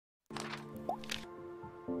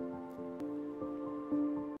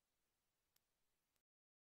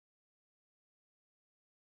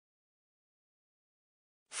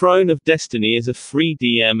Throne of Destiny is a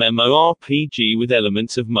 3D MMORPG with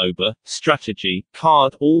elements of MOBA, strategy,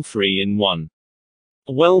 card, all three in one.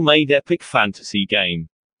 A well-made epic fantasy game.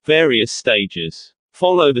 Various stages.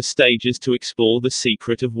 Follow the stages to explore the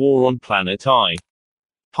secret of war on Planet I.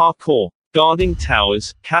 Parkour. Guarding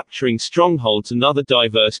towers, capturing strongholds and other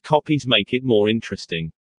diverse copies make it more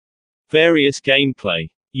interesting. Various gameplay.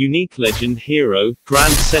 Unique legend hero,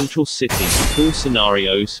 grand central city, cool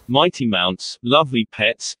scenarios, mighty mounts, lovely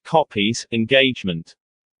pets, copies, engagement.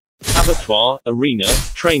 Abattoir, arena,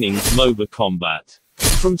 training, MOBA combat.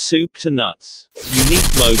 From soup to nuts. Unique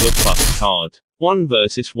MOBA plus card. 1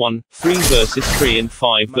 vs 1, 3 vs 3 and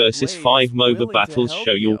 5 vs 5 MOBA battles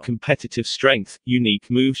show your competitive strength, unique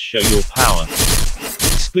moves show your power.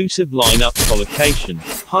 Exclusive lineup collocation.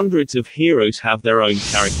 Hundreds of heroes have their own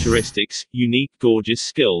characteristics, unique gorgeous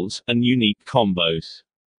skills, and unique combos.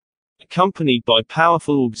 Accompanied by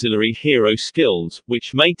powerful auxiliary hero skills,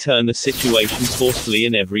 which may turn the situation forcefully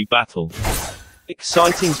in every battle.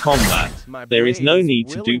 Exciting combat. There is no need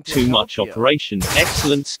to do too much operation.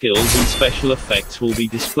 Excellent skills and special effects will be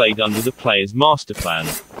displayed under the player's master plan.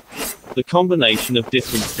 The combination of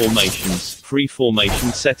different formations, free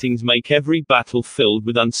formation settings make every battle filled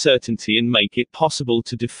with uncertainty and make it possible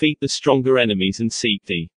to defeat the stronger enemies and seek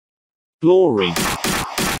the glory.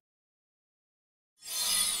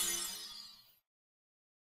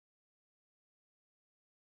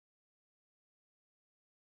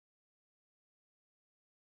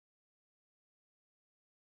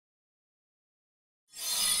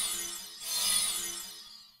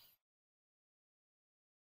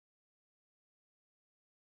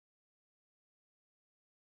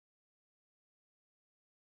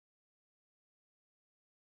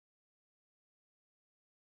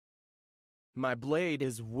 My blade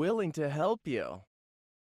is willing to help you.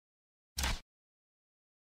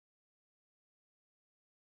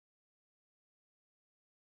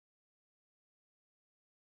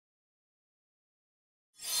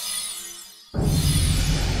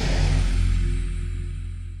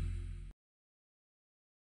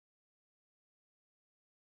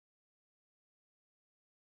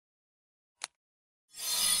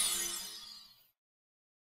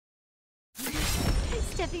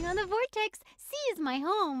 Stepping on the vortex, sea is my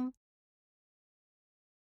home.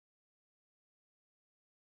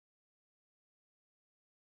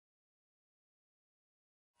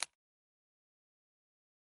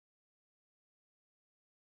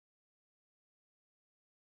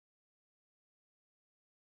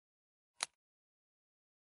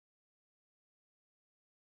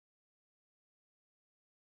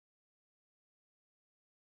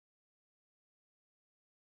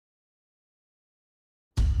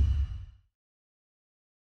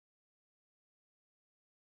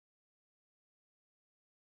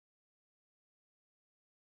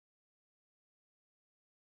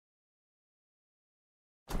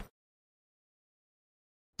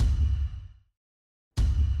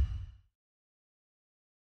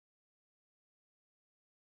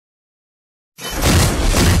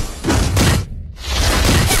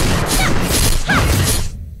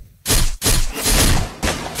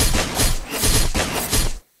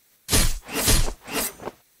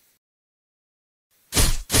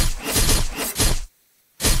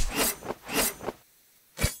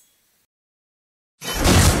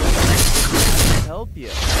 Help you.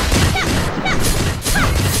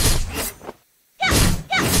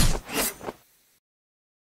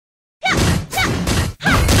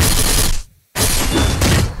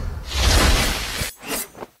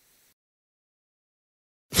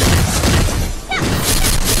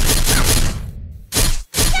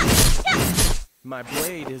 My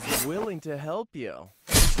blade is willing to help you.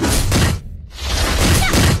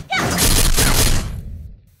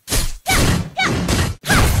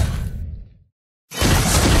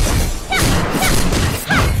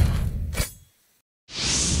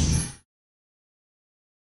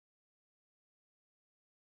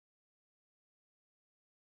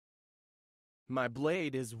 My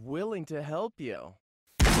blade is willing to help you.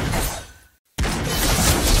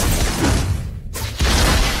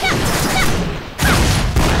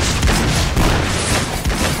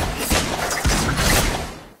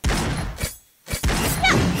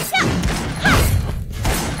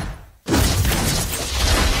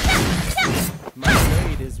 My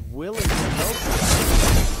blade is willing to help you.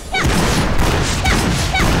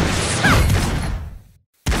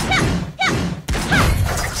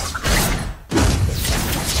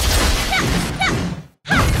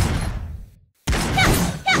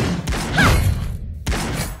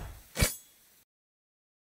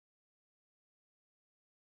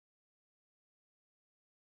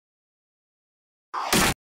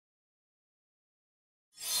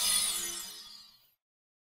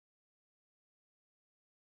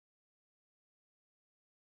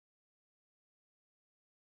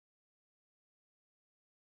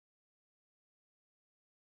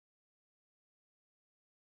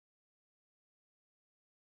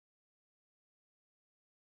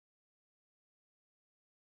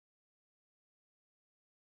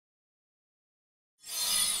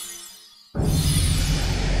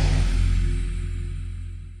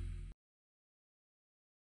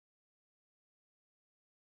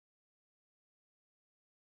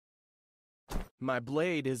 My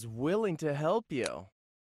blade is willing to help you.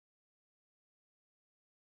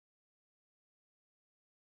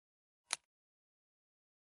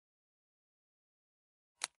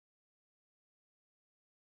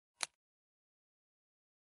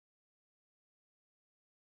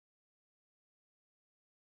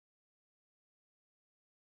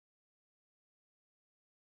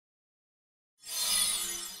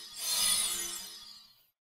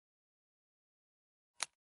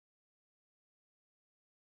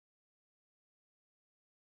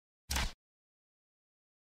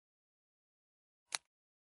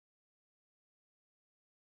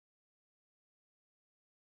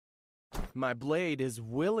 My blade is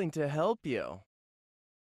willing to help you.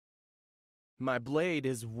 My blade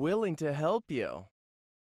is willing to help you.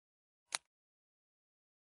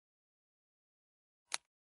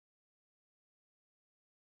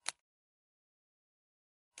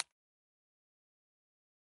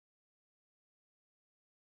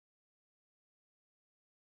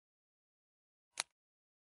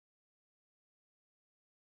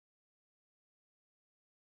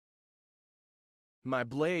 My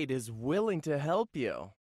blade is willing to help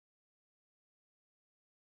you.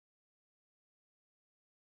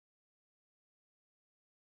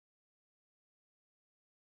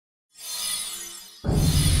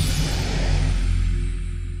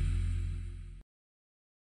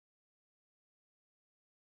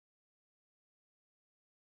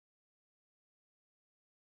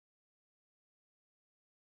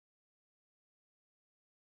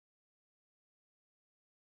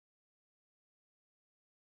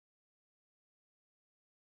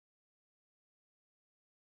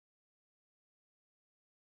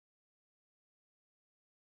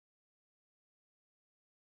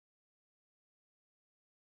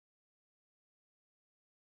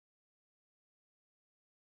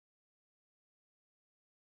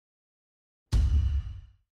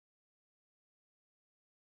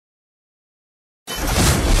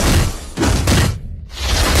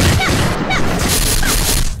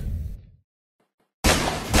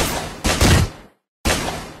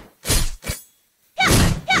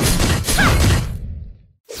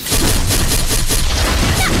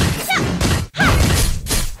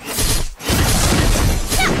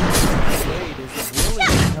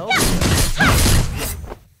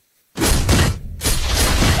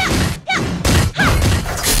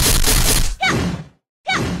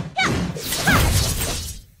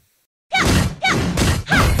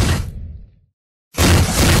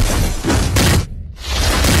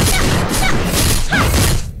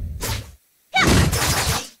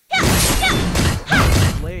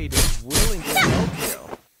 Blade is willing to help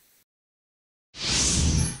you.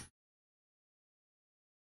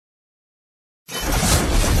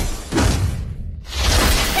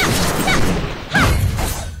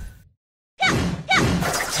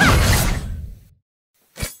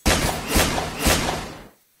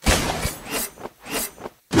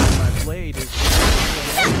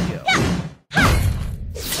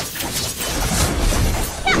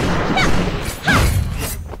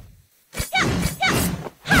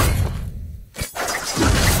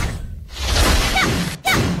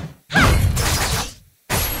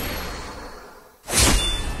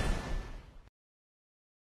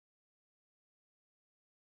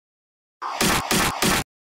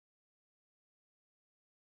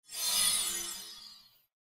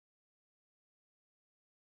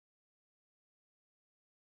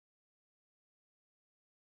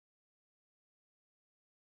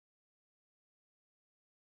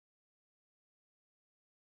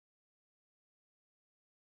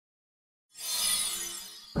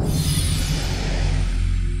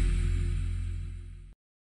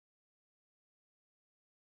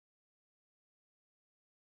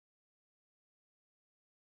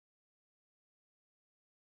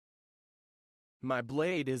 My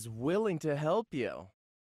blade is willing to help you.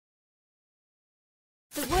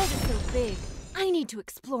 The world is so big. I need to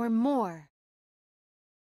explore more.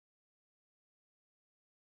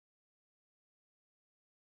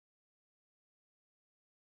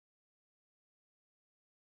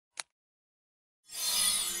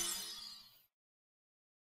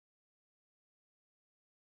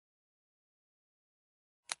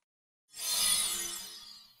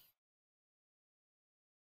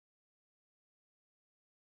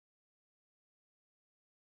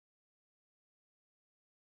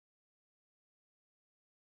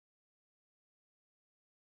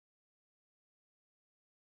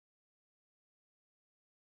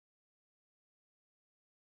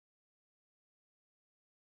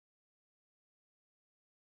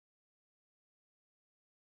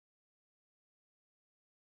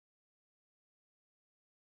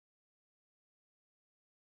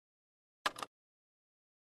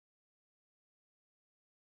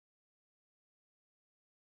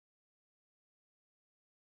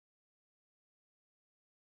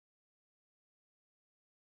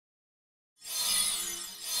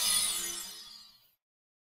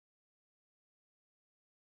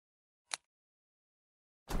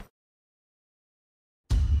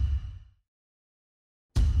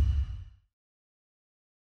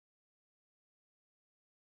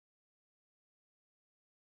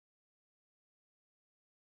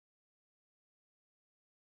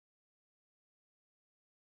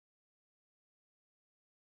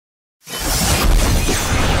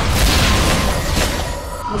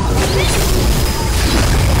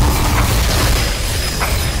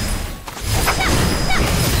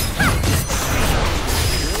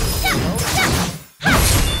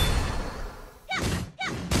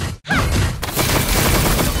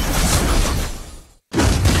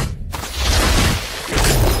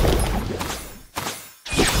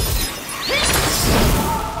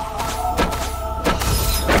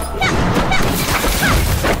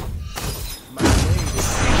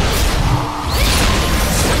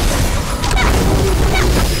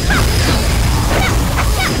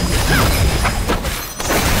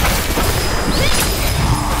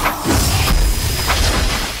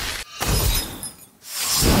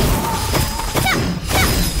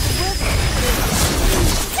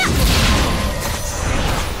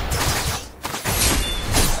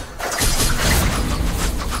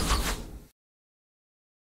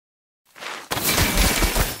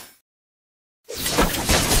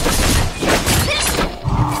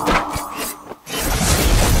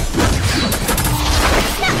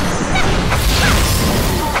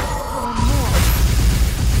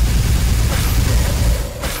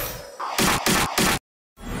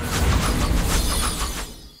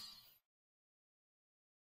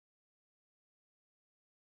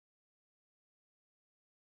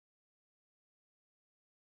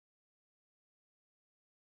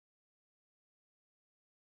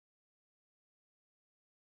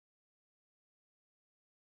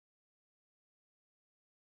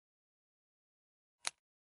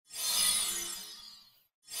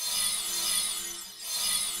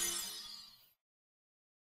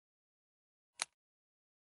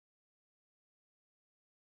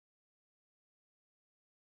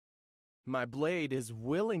 My blade is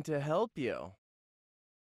willing to help you.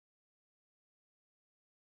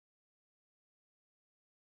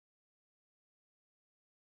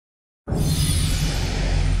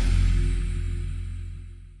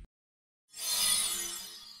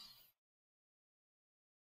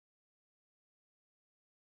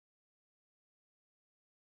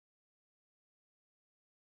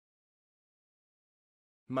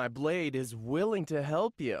 My blade is willing to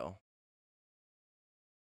help you.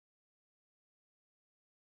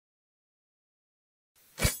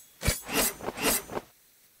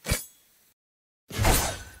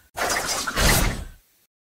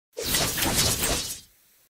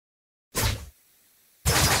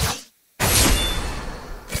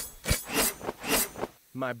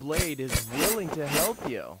 My blade is willing to help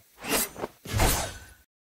you.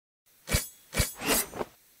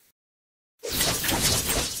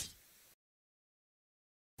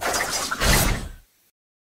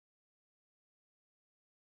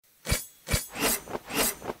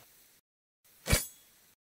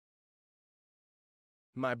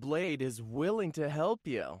 My blade is willing to help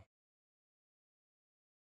you.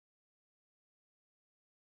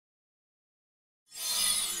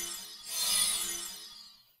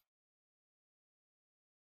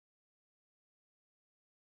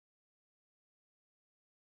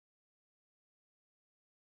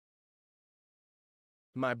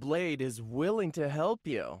 My blade is willing to help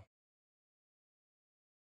you.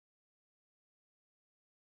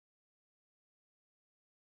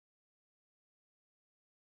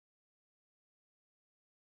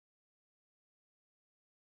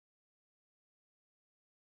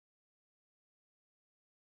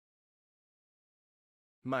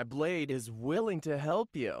 My blade is willing to help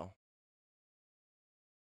you.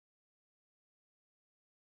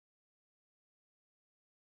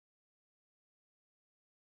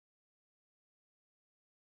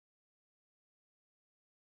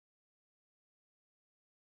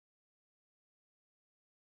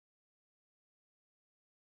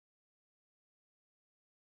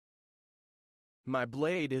 My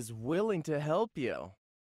blade is willing to help you.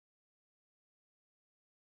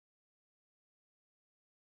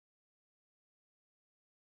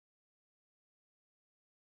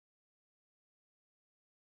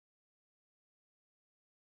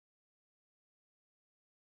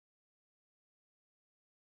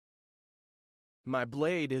 My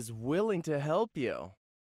blade is willing to help you.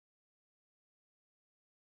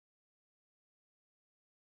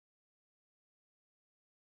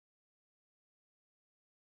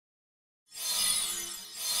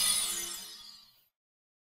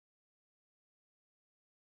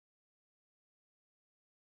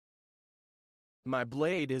 My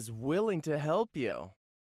blade is willing to help you.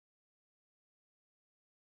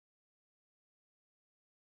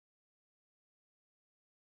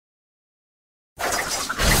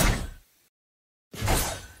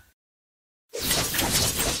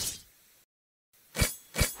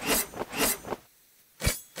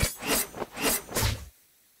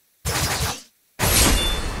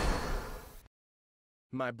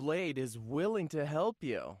 My blade is willing to help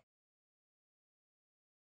you.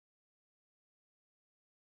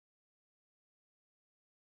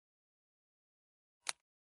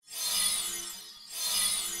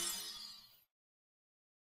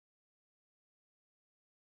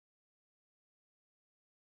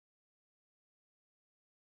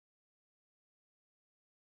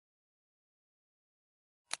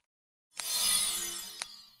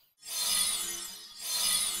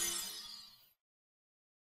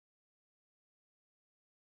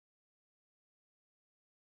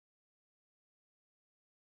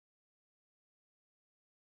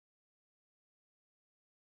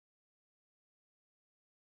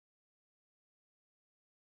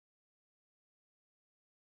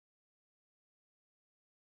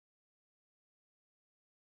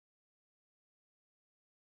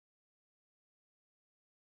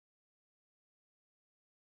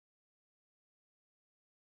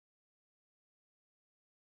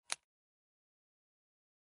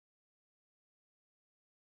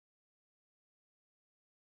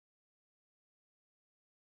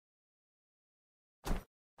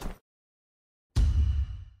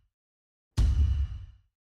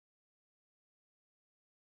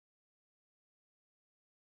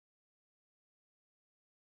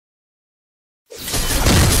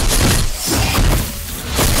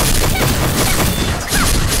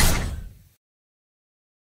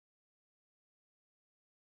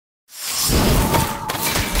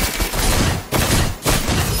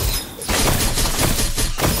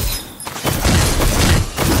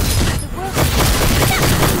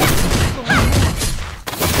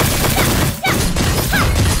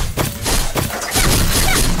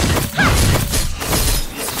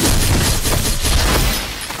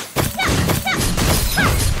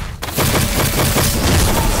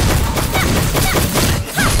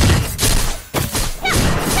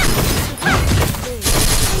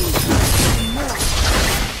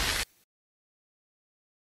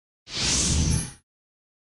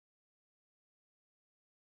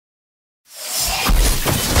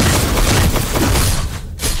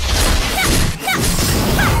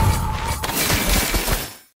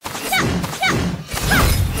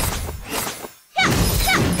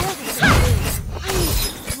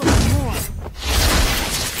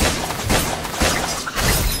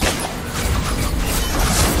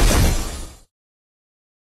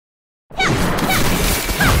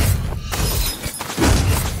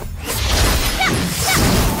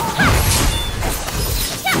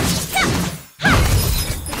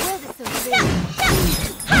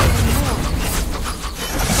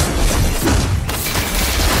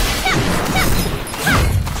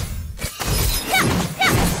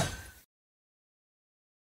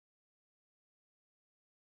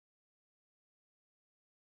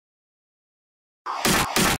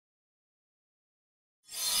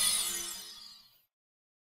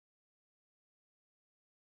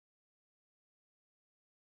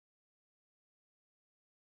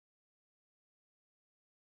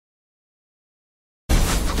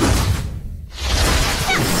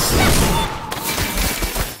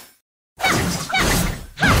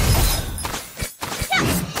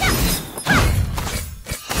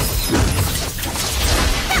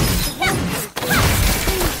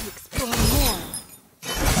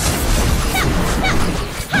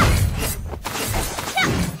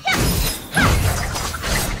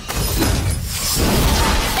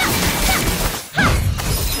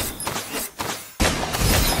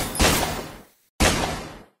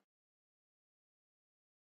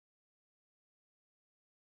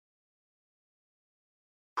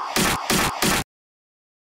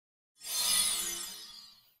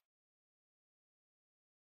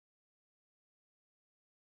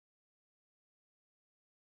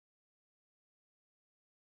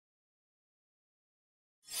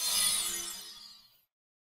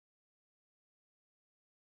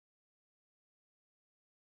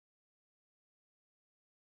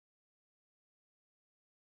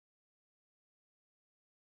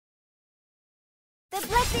 The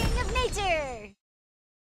blessing of nature!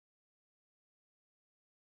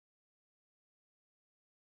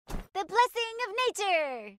 The blessing of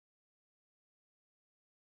nature!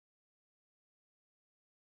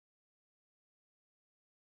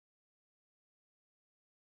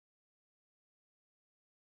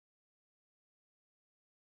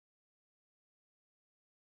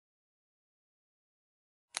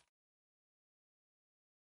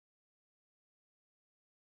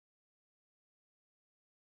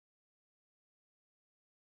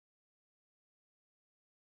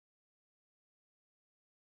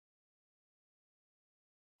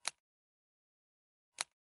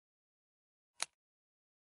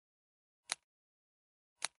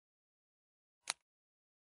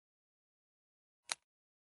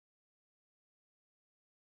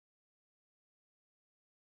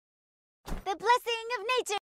 The blessing of nature!